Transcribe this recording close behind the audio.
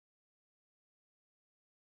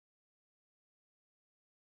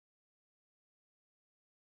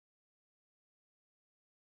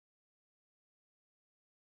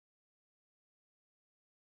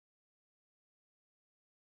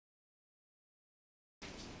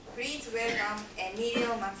Please welcome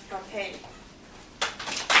Emilio Mascapelli.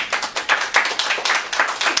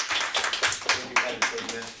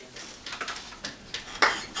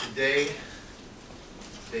 Today,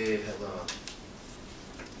 they have a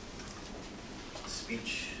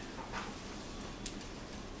speech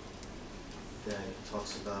that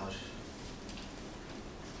talks about, I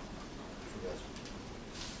forgot,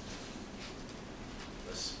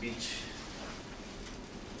 a speech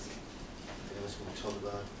that I was going to talk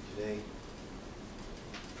about today.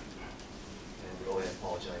 And oh, I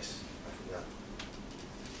apologize, I forgot.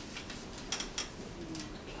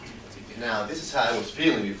 Now, this is how I was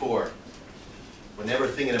feeling before, whenever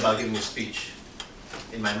thinking about giving a speech.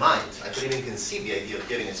 In my mind, I couldn't even conceive the idea of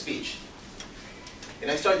giving a speech.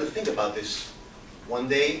 And I started to think about this one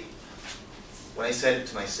day when I said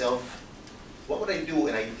to myself, what would I do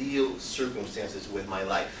in ideal circumstances with my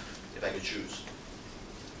life if I could choose?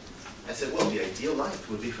 I said, well, the ideal life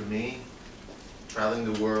would be for me traveling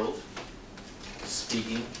the world,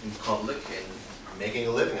 speaking in public, and making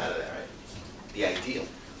a living out of that, right? The ideal.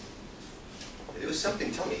 There was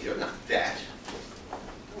something telling me, you're not that.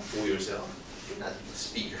 Don't fool yourself. You're not the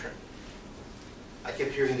speaker. I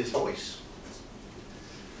kept hearing this voice.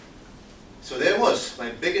 So there it was, my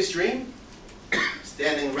biggest dream,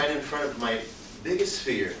 standing right in front of my biggest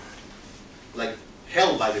fear, like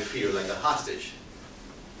held by the fear, like a hostage.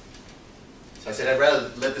 So I said, I'd rather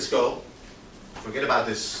let this go, forget about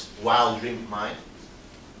this wild dream of mine,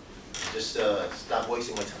 just stop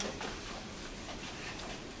wasting my time.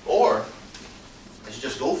 Or I should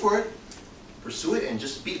just go for it, pursue it, and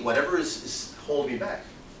just beat whatever is holding me back.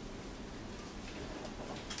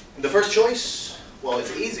 And the first choice, well,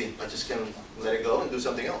 it's easy. I just can let it go and do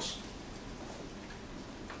something else.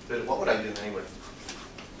 But what would I do anyway?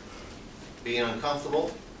 Being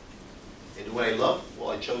uncomfortable and do what I love?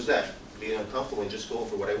 Well, I chose that. Being uncomfortable and just go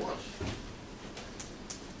for what I want.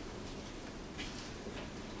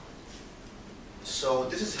 So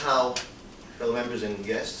this is how, fellow members and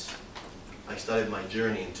guests, I started my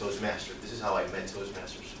journey in Toastmasters. This is how I met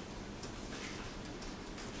Toastmasters.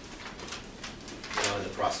 Now in the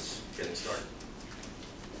process of getting started.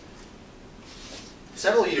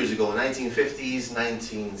 Several years ago, in the 1950s,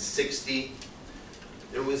 1960,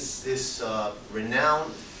 there was this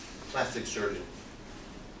renowned plastic surgeon.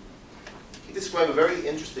 He described a very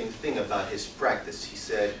interesting thing about his practice. He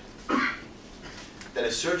said that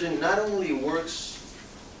a surgeon not only works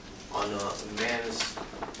on a man's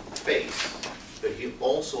face, but he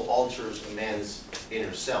also alters a man's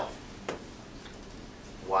inner self.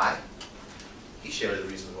 Why? He shared the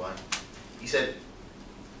reason why. He said,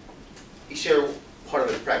 he shared part of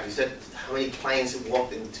his practice. He said how many clients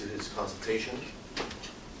walked into his consultation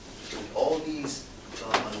with all these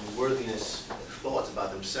unworthiness thoughts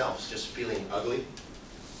about themselves, just feeling ugly,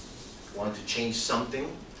 wanting to change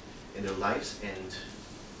something in their lives, and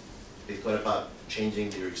they thought about changing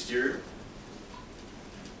their exterior.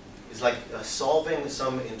 It's like solving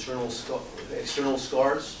some external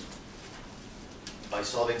scars by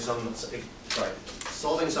solving some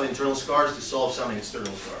internal scars to solve some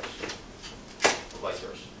external scars, or vice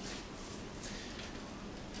versa.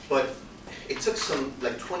 But it took some,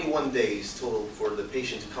 like 21 days total for the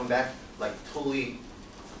patient to come back, like totally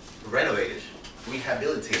renovated,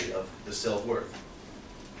 rehabilitated of the self-worth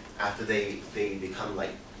after they become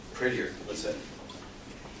like prettier, let's say.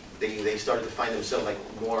 They started to find themselves like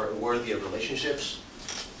more worthy of relationships.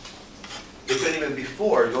 They couldn't even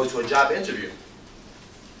before go to a job interview.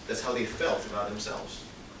 That's how they felt about themselves.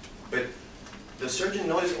 But the surgeon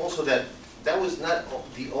noticed also that that was not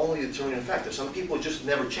the only determining factor. Some people just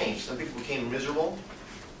never changed. Some people became miserable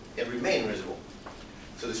and remained miserable.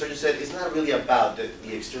 So the surgeon said it's not really about the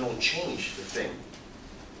external change, the thing.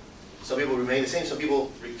 Some people remain the same. Some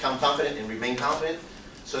people become confident and remain confident.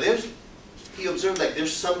 So he observed like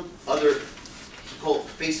there's some other, he called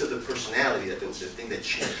face of the personality, that was the thing that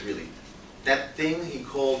changed really. That thing he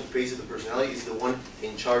called face of the personality is the one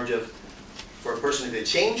in charge of, for a person if they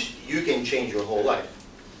change, you can change your whole life.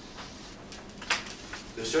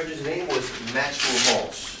 The surgeon's name was Maxwell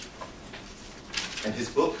Maltz. And his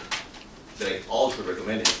book that I also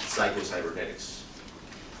recommended, PsychoCybernetics.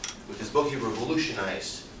 With his book he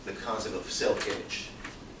revolutionized the concept of self-image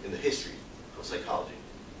in the history of psychology.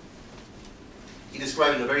 He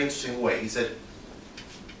described it in a very interesting way. He said,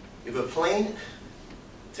 if a plane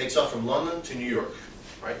takes off from London to New York,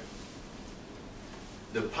 right?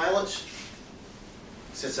 The pilot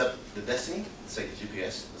sets up the destiny, let's say the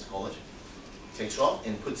GPS, let's call it, takes off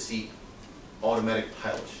and puts the automatic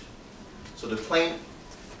pilot. So the plane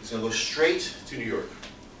is going to go straight to New York,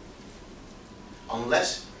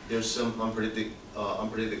 unless there's some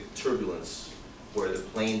unpredicted turbulence where the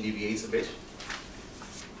plane deviates a bit.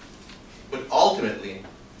 But ultimately,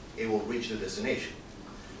 it will reach the destination.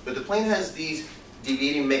 But the plane has these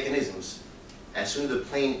deviating mechanisms. As soon as the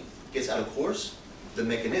plane gets out of course, the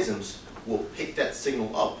mechanisms will pick that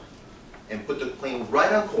signal up and put the plane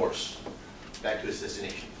right on course back to its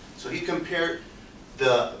destination. So he compared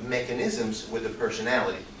the mechanisms with the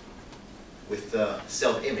personality, with the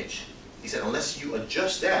self-image. He said, unless you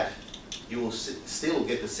adjust that, you will still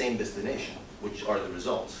get the same destination, which are the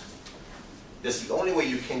results. That's the only way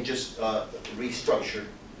you can just restructure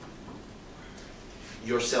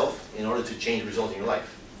yourself in order to change results in your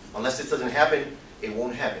life. Unless this doesn't happen, it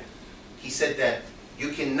won't happen. He said that you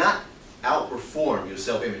cannot outperform your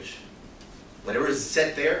self-image. Whatever is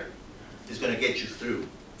set there is going to get you through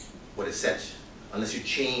what is set. Unless you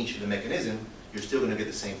change the mechanism, you're still going to get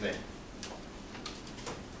the same thing.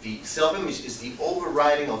 The self-image is the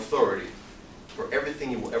overriding authority for everything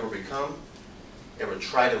you will ever become, ever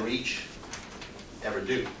try to reach, ever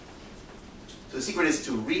do. So the secret is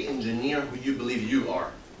to re-engineer who you believe you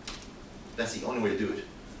are. That's the only way to do it.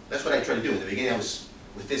 That's what I tried to do. In the beginning, I was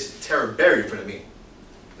with this terror barrier in front of me,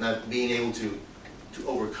 not being able to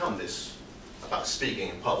overcome this about speaking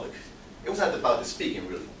in public. It was not about the speaking,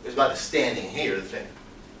 really. It was about the standing here, the thing.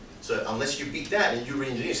 So unless you beat that and you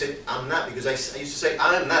re-engineer, you say, I'm not, because I used to say,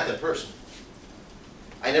 I'm not that person.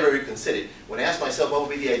 I never really considered it. When I asked myself what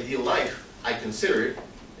would be the ideal life, I considered it,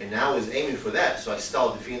 and now I was aiming for that, so I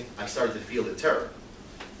started to feel the terror.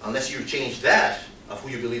 Unless you change that of who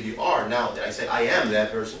you believe you are, now that I said I am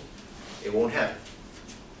that person, it won't happen.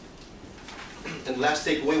 And the last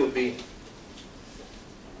takeaway would be,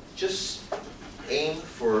 just aim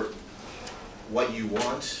for what you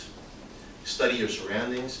want, study your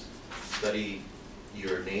surroundings, study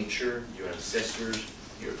your nature, your ancestors,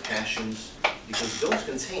 your passions, because those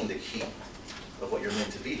contain the key of what you're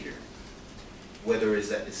meant to be here. Whether it's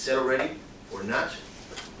that it's set already or not,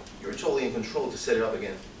 you're totally in control to set it up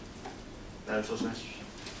again. Madam Toastmaster.